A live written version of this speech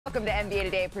Welcome to NBA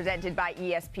Today, presented by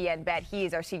ESPN Bet. He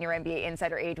is our senior NBA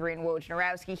insider, Adrian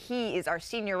Wojnarowski. He is our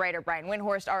senior writer, Brian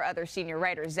Windhorst. Our other senior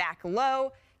writer, Zach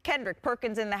Lowe. Kendrick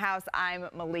Perkins in the house. I'm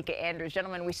Malika Andrews.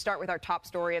 Gentlemen, we start with our top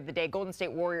story of the day. Golden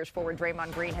State Warriors forward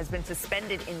Draymond Green has been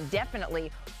suspended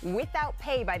indefinitely without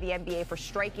pay by the NBA for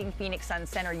striking Phoenix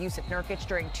Suns center Jusuf Nurkic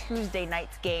during Tuesday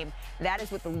night's game. That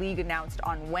is what the league announced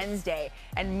on Wednesday.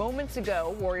 And moments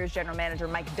ago, Warriors general manager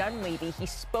Mike Dunleavy, he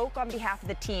spoke on behalf of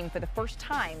the team for the first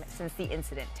time since the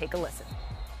incident. Take a listen.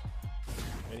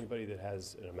 Anybody that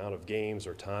has an amount of games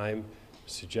or time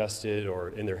suggested or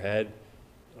in their head,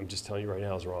 I'm just telling you right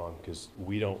now is wrong, because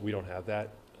we don't have that.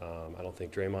 I don't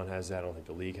think Draymond has that. I don't think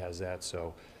the league has that.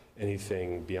 So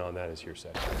anything beyond that is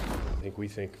hearsay. We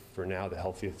think for now the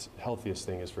healthiest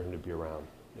thing is for him to be around,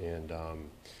 and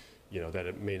that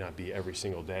it may not be every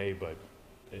single day, but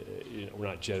we're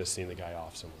not jettisoning the guy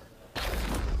off somewhere.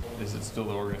 Is it still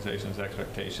the organization's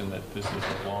expectation that this is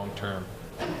a long-term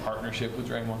partnership with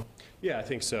Draymond? Yeah, I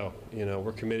think so.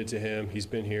 We're committed to him. He's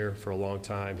been here for a long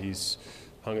time. He's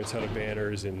hung a ton of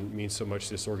banners and means so much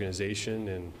to this organization.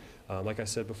 And like I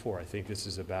said before, I think this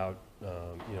is about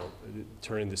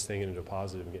turning this thing into a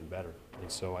positive and getting better. And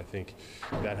so I think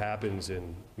that happens,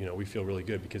 and we feel really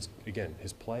good because, again,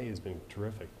 his play has been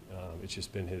terrific. It's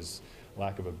just been his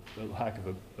lack of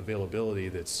availability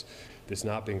that's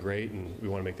not been great, and we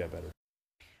want to make that better.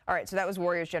 All right, so that was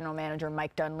Warriors general manager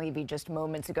Mike Dunleavy just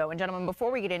moments ago. And gentlemen,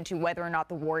 before we get into whether or not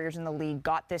the Warriors in the league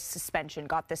got this suspension,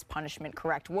 got this punishment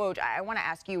correct, Woj, I want to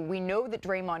ask you, we know that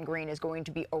Draymond Green is going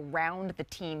to be around the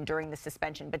team during the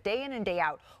suspension, but day in and day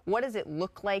out, what does it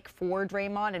look like for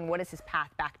Draymond, and what is his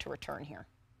path back to return here?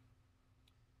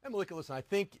 And Malika, listen, I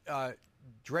think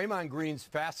Draymond Green's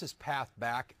fastest path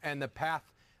back, and the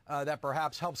path that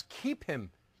perhaps helps keep him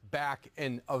back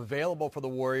and available for the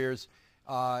Warriors,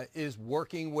 is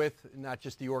working with not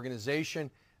just the organization,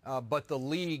 but the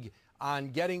league on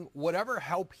getting whatever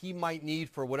help he might need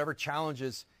for whatever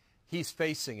challenges he's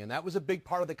facing. And that was a big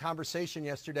part of the conversation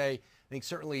yesterday, I think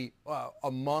certainly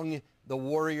among the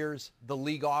Warriors, the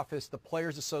league office, the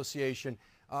Players Association,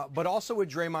 but also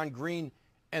with Draymond Green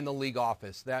and the league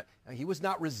office, that he was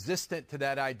not resistant to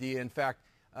that idea. In fact,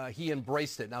 he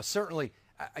embraced it. Now, certainly,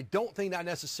 I don't think that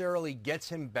necessarily gets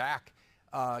him back,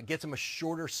 gets him a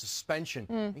shorter suspension.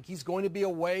 I think he's going to be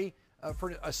away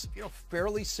for a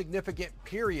fairly significant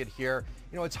period here.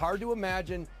 It's hard to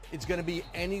imagine it's going to be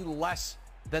any less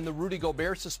than the Rudy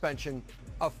Gobert suspension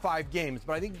of 5 games.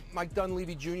 But I think Mike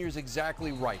Dunleavy Jr. is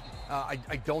exactly right.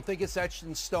 I don't think it's etched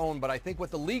in stone, but I think what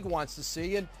the league wants to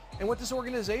see and what this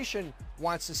organization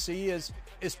wants to see is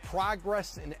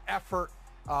progress and effort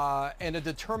and a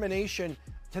determination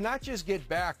to not just get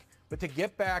back, but to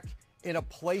get back in a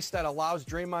place that allows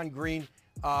Draymond Green,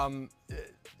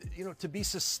 to be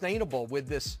sustainable with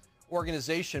this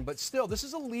organization. But still, this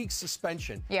is a league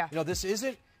suspension. Yeah. This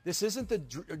isn't the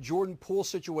Jordan Poole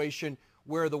situation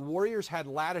where the Warriors had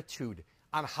latitude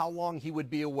on how long he would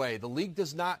be away. The league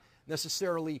does not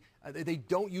necessarily, they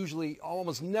don't usually,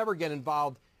 almost never get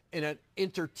involved in an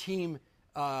inter-team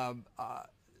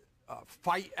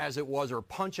fight as it was, or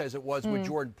punch as it was with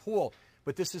Jordan Poole.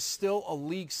 But this is still a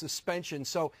league suspension.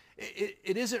 So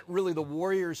it isn't really the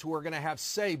Warriors who are going to have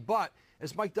say. But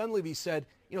as Mike Dunleavy said,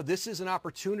 this is an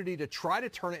opportunity to try to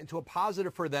turn it into a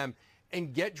positive for them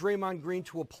and get Draymond Green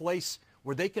to a place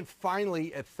where they can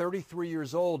finally, at 33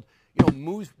 years old,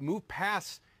 move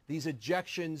past these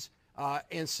ejections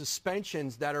and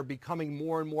suspensions that are becoming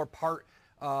more and more part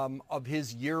of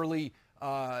his yearly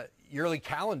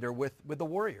calendar with the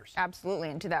Warriors. Absolutely.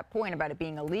 And to that point about it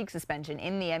being a league suspension,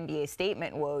 in the NBA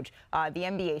statement, Woj, the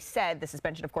NBA said the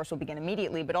suspension, of course, will begin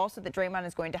immediately, but also that Draymond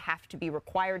is going to have to be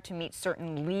required to meet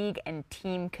certain league and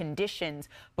team conditions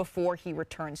before he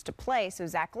returns to play. So,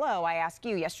 Zach Lowe, I ask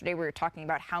you, yesterday we were talking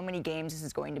about how many games this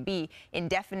is going to be.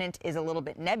 Indefinite is a little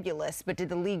bit nebulous, but did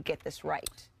the league get this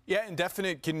right? Yeah,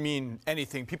 indefinite can mean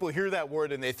anything. People hear that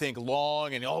word and they think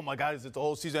long and, oh, my God, is it the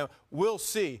whole season? We'll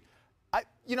see. I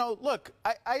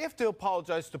have to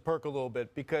apologize to Perk a little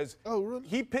bit because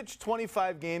he pitched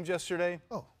 25 games yesterday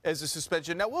as a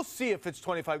suspension. Now, we'll see if it's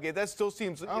 25 games. That still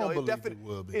seems,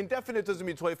 indefinite doesn't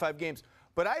mean 25 games.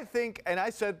 But I think, and I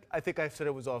said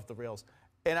it was off the rails.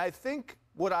 And I think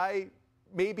what I,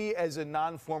 maybe as a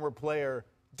non-former player,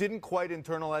 didn't quite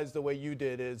internalize the way you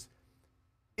did is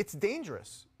it's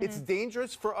dangerous. It's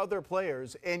dangerous for other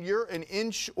players, and you're an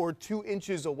inch or 2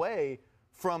 inches away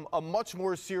from a much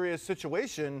more serious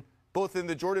situation, both in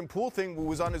the Jordan Poole thing, who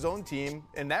was on his own team,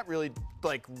 and that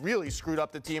really screwed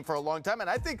up the team for a long time. And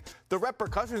I think the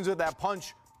repercussions of that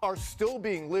punch are still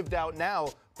being lived out now,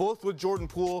 both with Jordan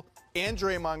Poole and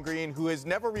Draymond Green, who has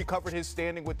never recovered his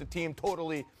standing with the team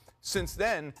totally since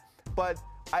then. But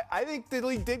I think the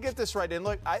league did get this right. And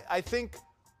look, I think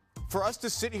for us to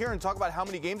sit here and talk about how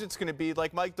many games it's going to be,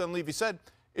 like Mike Dunleavy said,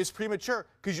 is premature.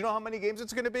 Because you know how many games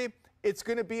it's going to be? It's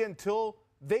going to be until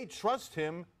they trust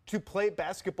him to play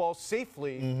basketball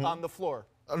safely on the floor.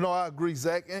 No, I agree,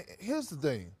 Zach. And here's the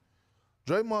thing.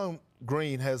 Draymond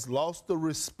Green has lost the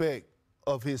respect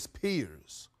of his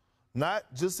peers, not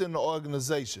just in the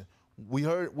organization. We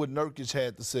heard what Nurkic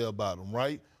had to say about him,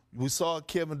 right? We saw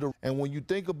Kevin Durant. And when you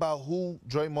think about who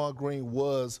Draymond Green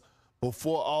was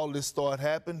before all this started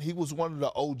happening, he was one of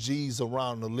the OGs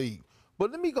around the league.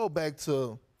 But let me go back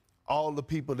to all the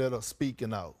people that are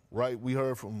speaking out, right? We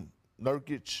heard from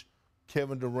Nurkic,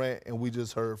 Kevin Durant, and we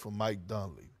just heard from Mike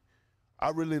Dunleavy. I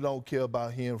really don't care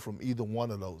about hearing from either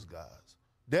one of those guys.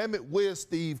 Damn it, where's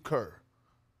Steve Kerr?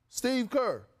 Steve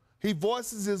Kerr, he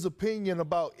voices his opinion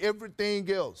about everything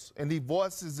else, and he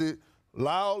voices it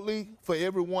loudly for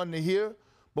everyone to hear.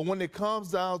 But when it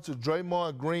comes down to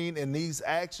Draymond Green and these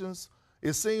actions,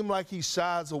 it seems like he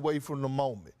shies away from the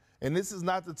moment. And this is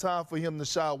not the time for him to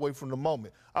shy away from the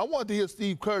moment. I want to hear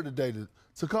Steve Kerr today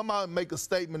to come out and make a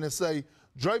statement and say,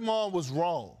 Draymond was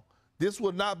wrong. This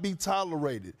will not be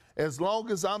tolerated. As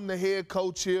long as I'm the head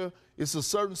coach here, it's a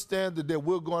certain standard that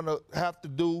we're going to have to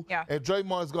do. Yeah. And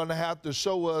Draymond is going to have to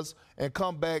show us and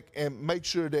come back and make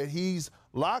sure that he's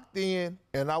locked in,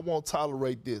 and I won't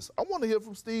tolerate this. I want to hear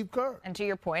from Steve Kerr. And to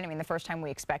your point, I mean, the first time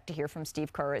we expect to hear from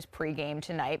Steve Kerr is pregame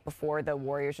tonight before the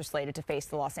Warriors are slated to face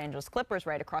the Los Angeles Clippers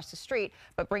right across the street.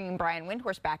 But bringing Brian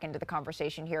Windhorst back into the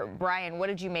conversation here. Brian, what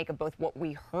did you make of both what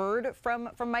we heard from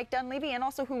Mike Dunleavy and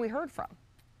also who we heard from?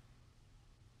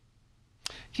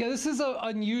 Yeah, this is an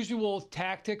unusual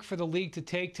tactic for the league to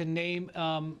take to name,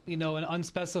 an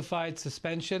unspecified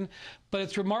suspension. But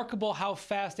it's remarkable how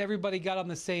fast everybody got on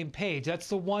the same page. That's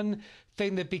the one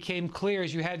thing that became clear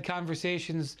as you had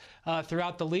conversations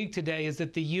throughout the league today, is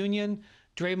that the union,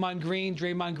 Draymond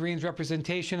Green's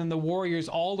representation, and the Warriors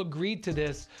all agreed to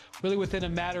this really within a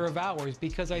matter of hours.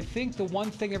 Because I think the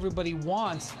one thing everybody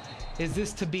wants is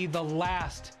this to be the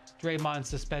last Draymond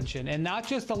suspension, and not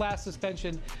just the last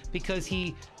suspension because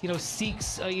he,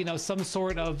 seeks, some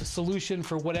sort of solution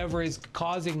for whatever is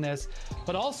causing this,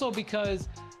 but also because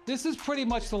this is pretty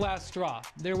much the last straw.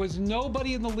 There was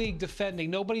nobody in the league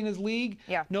defending, nobody in his league,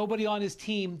 nobody on his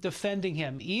team defending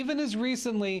him. Even as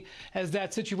recently as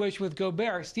that situation with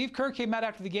Gobert, Steve Kerr came out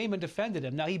after the game and defended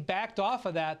him. Now, he backed off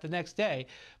of that the next day,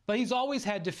 but he's always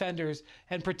had defenders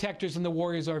and protectors in the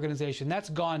Warriors organization. That's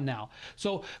gone now.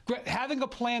 So having a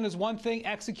plan is one thing,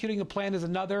 executing a plan is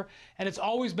another, and it's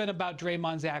always been about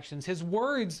Draymond's actions. His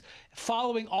words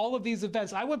following all of these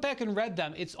events, I went back and read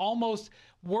them. It's almost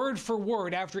word for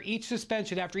word after each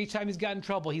suspension, after each time he's got in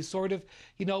trouble, he's sort of,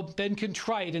 been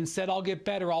contrite and said, I'll get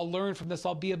better, I'll learn from this,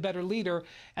 I'll be a better leader.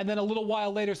 And then a little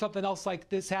while later, something else like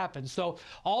this happens. So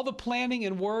all the planning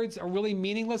and words are really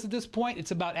meaningless at this point.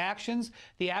 It's about actions,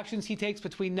 the actions he takes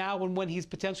between now and when he's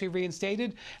potentially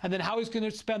reinstated, and then how he's going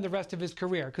to spend the rest of his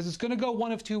career. Because it's going to go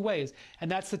one of two ways,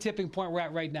 and that's the tipping point we're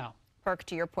at right now. Perk,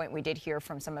 to your point, we did hear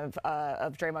from some of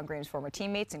Draymond Green's former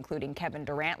teammates, including Kevin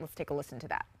Durant. Let's take a listen to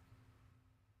that.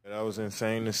 That was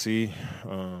insane to see.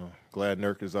 Glad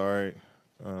Nurk is all right.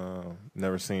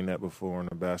 Never seen that before on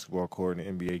a basketball court in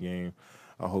an NBA game.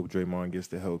 I hope Draymond gets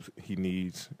the help he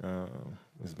needs.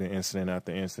 It's been incident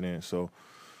after incident. So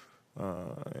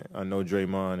I know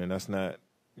Draymond, and that's not,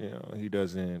 he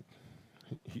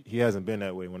hasn't been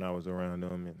that way when I was around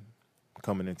him and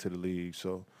coming into the league.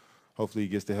 So hopefully he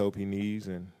gets the help he needs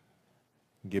and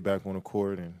get back on the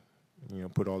court and,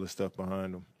 put all this stuff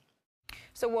behind him.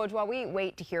 So, Woj, while we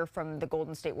wait to hear from the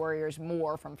Golden State Warriors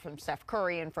more from Steph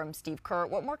Curry and from Steve Kerr,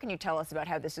 what more can you tell us about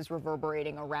how this is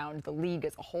reverberating around the league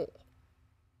as a whole?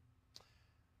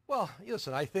 Well,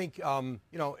 listen, I think,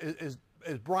 as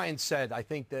Brian said, I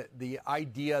think that the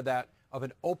idea that of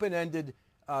an open-ended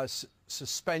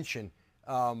suspension,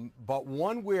 but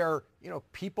one where,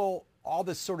 people, all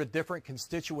this sort of different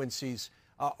constituencies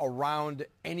around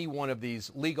any one of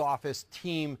these, league office,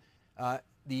 team,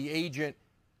 the agent,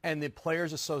 and the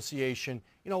Players Association,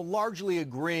 largely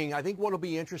agreeing. I think what will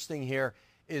be interesting here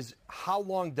is how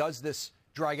long does this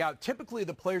drag out? Typically,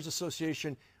 the Players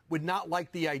Association would not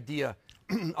like the idea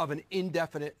of an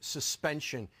indefinite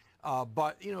suspension.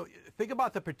 But, think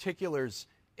about the particulars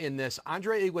in this.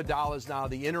 Andre Iguodala is now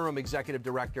the interim executive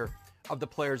director of the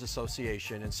Players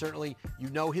Association. And certainly,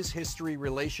 his history,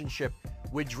 relationship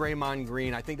with Draymond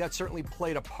Green. I think that certainly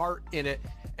played a part in it.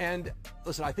 And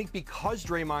listen, I think because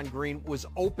Draymond Green was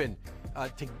open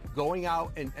to going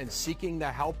out and seeking the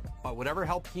help, whatever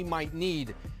help he might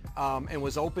need, and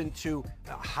was open to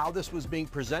how this was being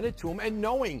presented to him, and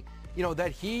knowing,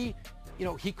 that he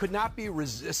could not be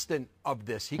resistant of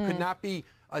this. He could not be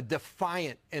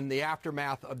defiant in the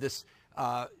aftermath of this,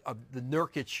 of the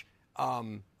Nurkic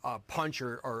punch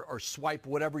or swipe,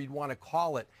 whatever you'd want to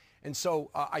call it. And so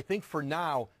I think for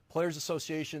now, Players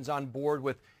Association's on board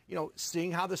with,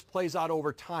 seeing how this plays out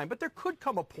over time. But there could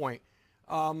come a point,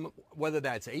 whether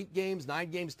that's 8 games,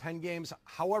 9 games, 10 games,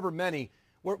 however many,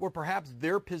 where perhaps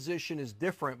their position is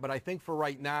different. But I think for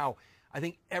right now, I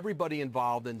think everybody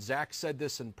involved, and Zach said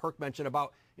this and Perk mentioned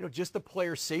about, just the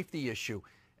player safety issue.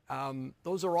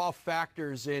 Those are all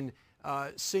factors in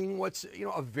seeing what's,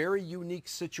 a very unique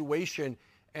situation.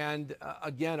 And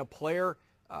again, a player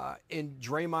in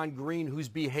Draymond Green whose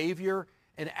behavior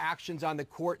and actions on the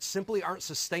court simply aren't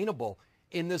sustainable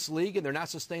in this league, and they're not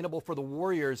sustainable for the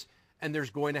Warriors, and there's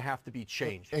going to have to be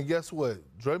change. And guess what?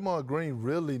 Draymond Green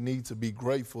really needs to be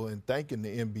grateful and thanking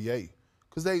the NBA,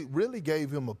 because they really gave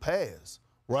him a pass,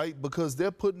 right? Because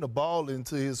they're putting the ball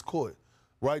into his court,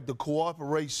 right? The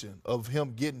cooperation of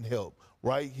him getting help,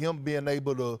 right? Him being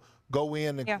able to go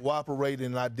in and cooperate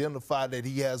and identify that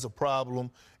he has a problem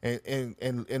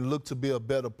and look to be a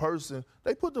better person.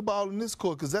 They put the ball in this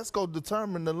court because that's going to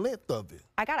determine the length of it.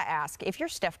 I got to ask, if you're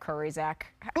Steph Curry,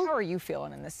 Zach, how are you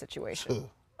feeling in this situation?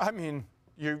 I mean,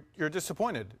 you're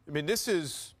disappointed. I mean,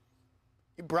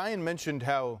 Brian mentioned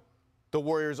how the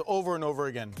Warriors over and over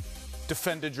again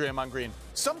defended Draymond Green.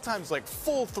 Sometimes like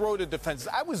full-throated defenses.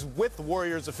 I was with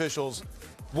Warriors officials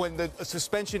when the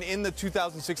suspension in the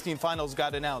 2016 finals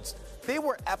got announced. They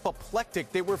were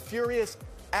apoplectic. They were furious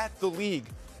at the league.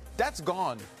 That's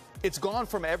gone. It's gone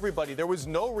from everybody. There was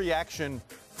no reaction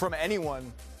from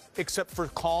anyone except for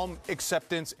calm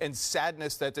acceptance and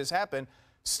sadness that this happened.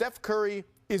 Steph Curry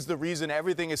is the reason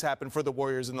everything has happened for the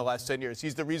Warriors in the last 10 years.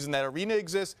 He's the reason that arena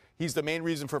exists. He's the main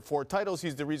reason for 4 titles.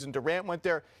 He's the reason Durant went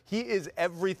there. He is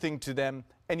everything to them,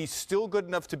 and he's still good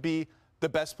enough to be the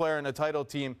best player in a title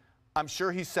team. I'm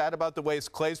sure he's sad about the way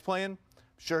Clay's playing.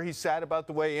 I'm sure he's sad about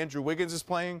the way Andrew Wiggins is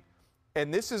playing.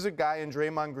 And this is a guy in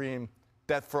Draymond Green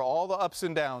that for all the ups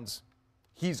and downs,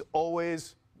 he's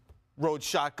always rode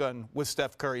shotgun with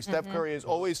Steph Curry. Steph Curry has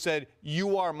always said,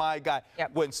 you are my guy.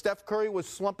 When Steph Curry was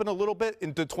slumping a little bit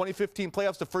in the 2015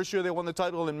 playoffs, the first year they won the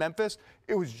title in Memphis,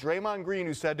 it was Draymond Green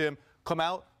who said to him, come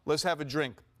out, let's have a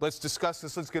drink. Let's discuss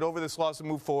this. Let's get over this loss and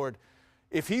move forward.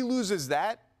 If he loses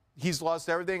that, he's lost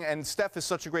everything. And Steph is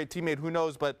such a great teammate, who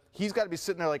knows, but he's got to be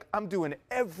sitting there like, I'm doing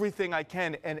everything I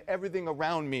can, and everything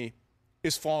around me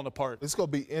is falling apart. It's going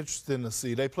to be interesting to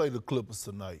see. They play the Clippers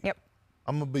tonight.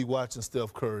 I'm going to be watching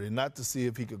Steph Curry, not to see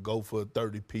if he could go for a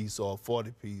 30-piece or a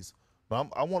 40-piece, but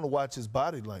I want to watch his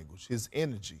body language, his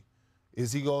energy.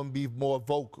 Is he going to be more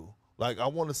vocal? Like, I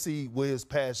want to see where his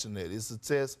passion is. It's a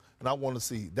test, and I want to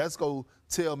see. That's going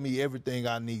to tell me everything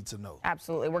I need to know.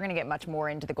 Absolutely. We're going to get much more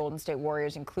into the Golden State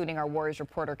Warriors, including our Warriors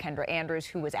reporter, Kendra Andrews,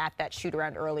 who was at that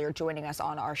shoot-around earlier, joining us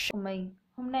on our show.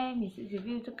 Hôm nay mình sẽ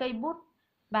review cho cây bút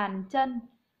bàn chân.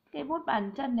 Cây bút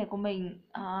bàn chân này của mình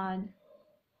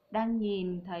đang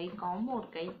nhìn thấy có một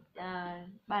cái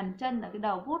bàn chân ở cái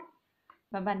đầu bút,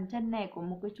 và bàn chân này của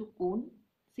một cái chú cún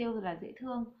siêu là dễ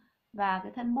thương, và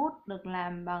cái thân bút được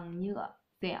làm bằng nhựa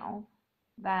dẻo,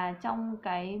 và trong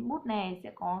cái bút này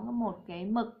sẽ có một cái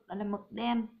mực, đó là mực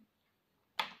đen.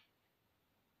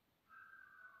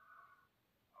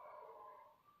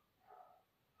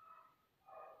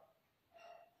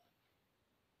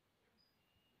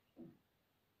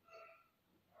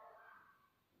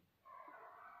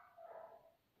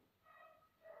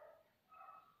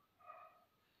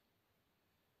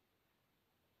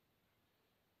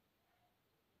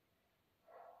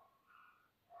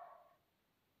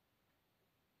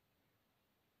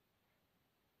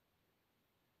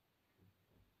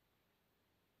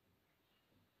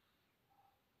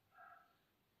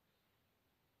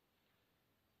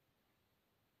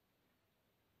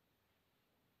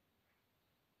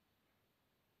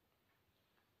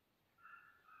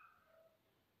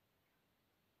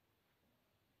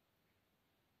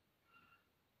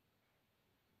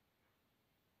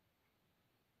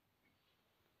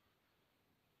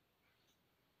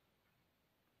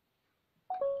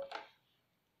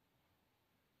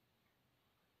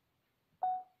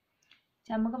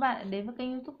 Chào mừng các bạn đã đến với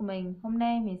kênh YouTube của mình. Hôm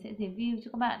nay mình sẽ review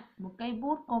cho các bạn một cây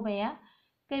bút cô bé.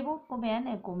 Cây bút cô bé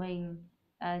này của mình,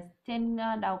 trên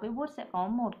đầu cây bút sẽ có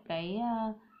một cái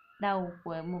đầu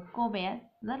của một cô bé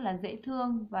rất là dễ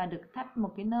thương, và được thắt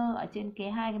một cái nơ ở trên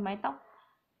hai cái mái tóc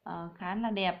khá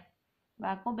là đẹp.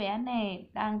 Và cô bé này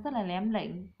đang rất là lém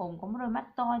lỉnh, cùng có một đôi mắt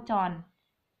to tròn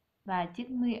và chiếc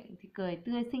miệng thì cười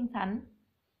tươi xinh xắn.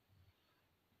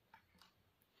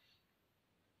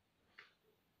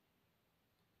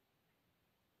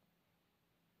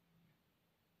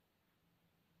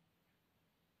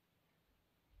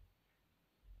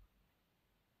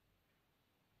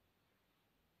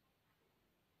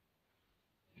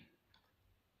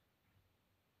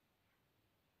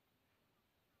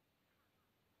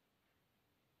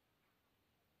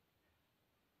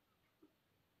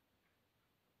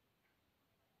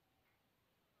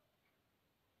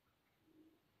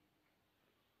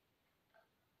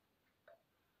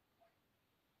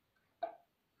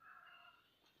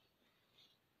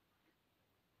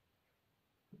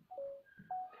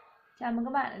 Chào mừng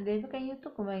các bạn đến với kênh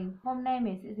YouTube của mình. Hôm nay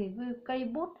mình sẽ review cây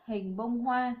bút hình bông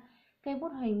hoa. Cây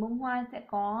bút hình bông hoa sẽ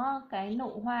có cái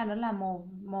nụ hoa đó là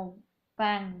màu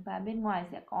vàng và bên ngoài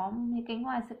sẽ có cánh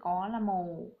hoa sẽ có là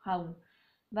màu hồng.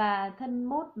 Và thân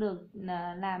bút được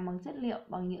làm bằng chất liệu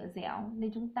bằng nhựa dẻo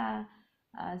nên chúng ta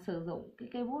sử dụng cái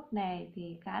cây bút này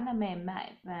thì khá là mềm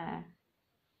mại và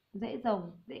dễ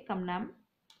dùng, dễ cầm nắm.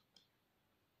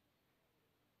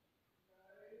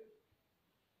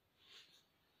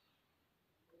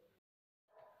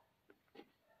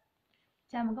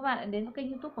 Chào mừng các bạn đã đến với kênh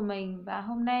YouTube của mình và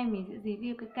hôm nay mình sẽ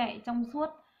review cái kệ trong suốt.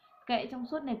 Kệ trong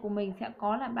suốt này của mình sẽ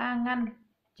có là 3 ngăn.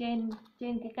 Trên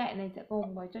cái kệ này sẽ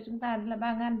gồm cho chúng ta là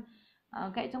 3 ngăn.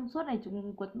 Kệ trong suốt này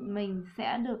của mình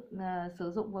sẽ được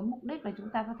sử dụng với mục đích là chúng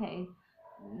ta có thể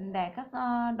để các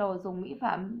đồ dùng mỹ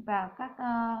phẩm và các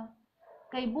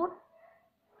cây bút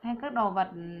hay các đồ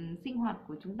vật sinh hoạt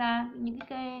của chúng ta, những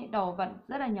cái đồ vật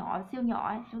rất là nhỏ, siêu nhỏ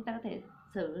ấy, chúng ta có thể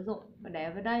sử dụng và để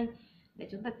vào đây để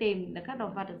chúng ta tìm được các đồ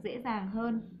vật được dễ dàng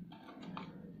hơn.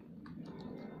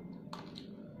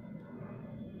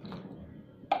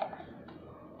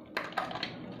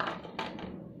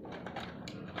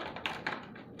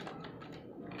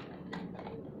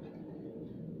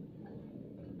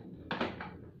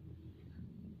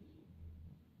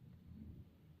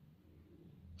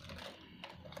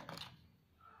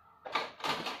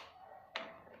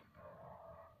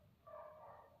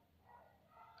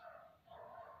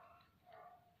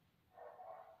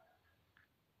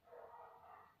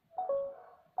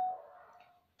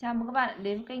 Chào mừng các bạn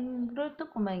đến kênh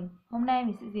YouTube của mình. Hôm nay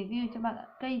mình sẽ review cho bạn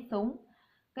cây súng.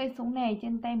 Cây súng này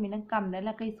trên tay mình đang cầm đấy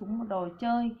là cây súng một đồ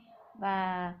chơi.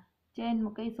 Và trên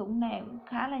một cây súng này cũng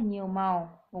khá là nhiều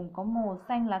màu. Gồm có màu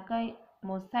xanh lá cây,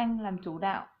 màu xanh làm chủ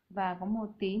đạo và có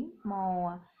màu tím.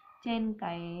 Màu trên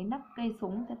cái nắp cây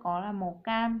súng sẽ có là màu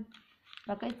cam.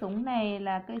 Và cây súng này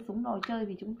là cây súng đồ chơi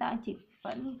vì chúng ta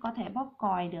vẫn có thể bóp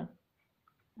còi được.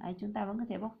 Đấy, chúng ta vẫn có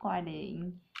thể bóp còi để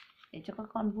cho các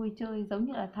con vui chơi giống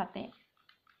như là thật đấy.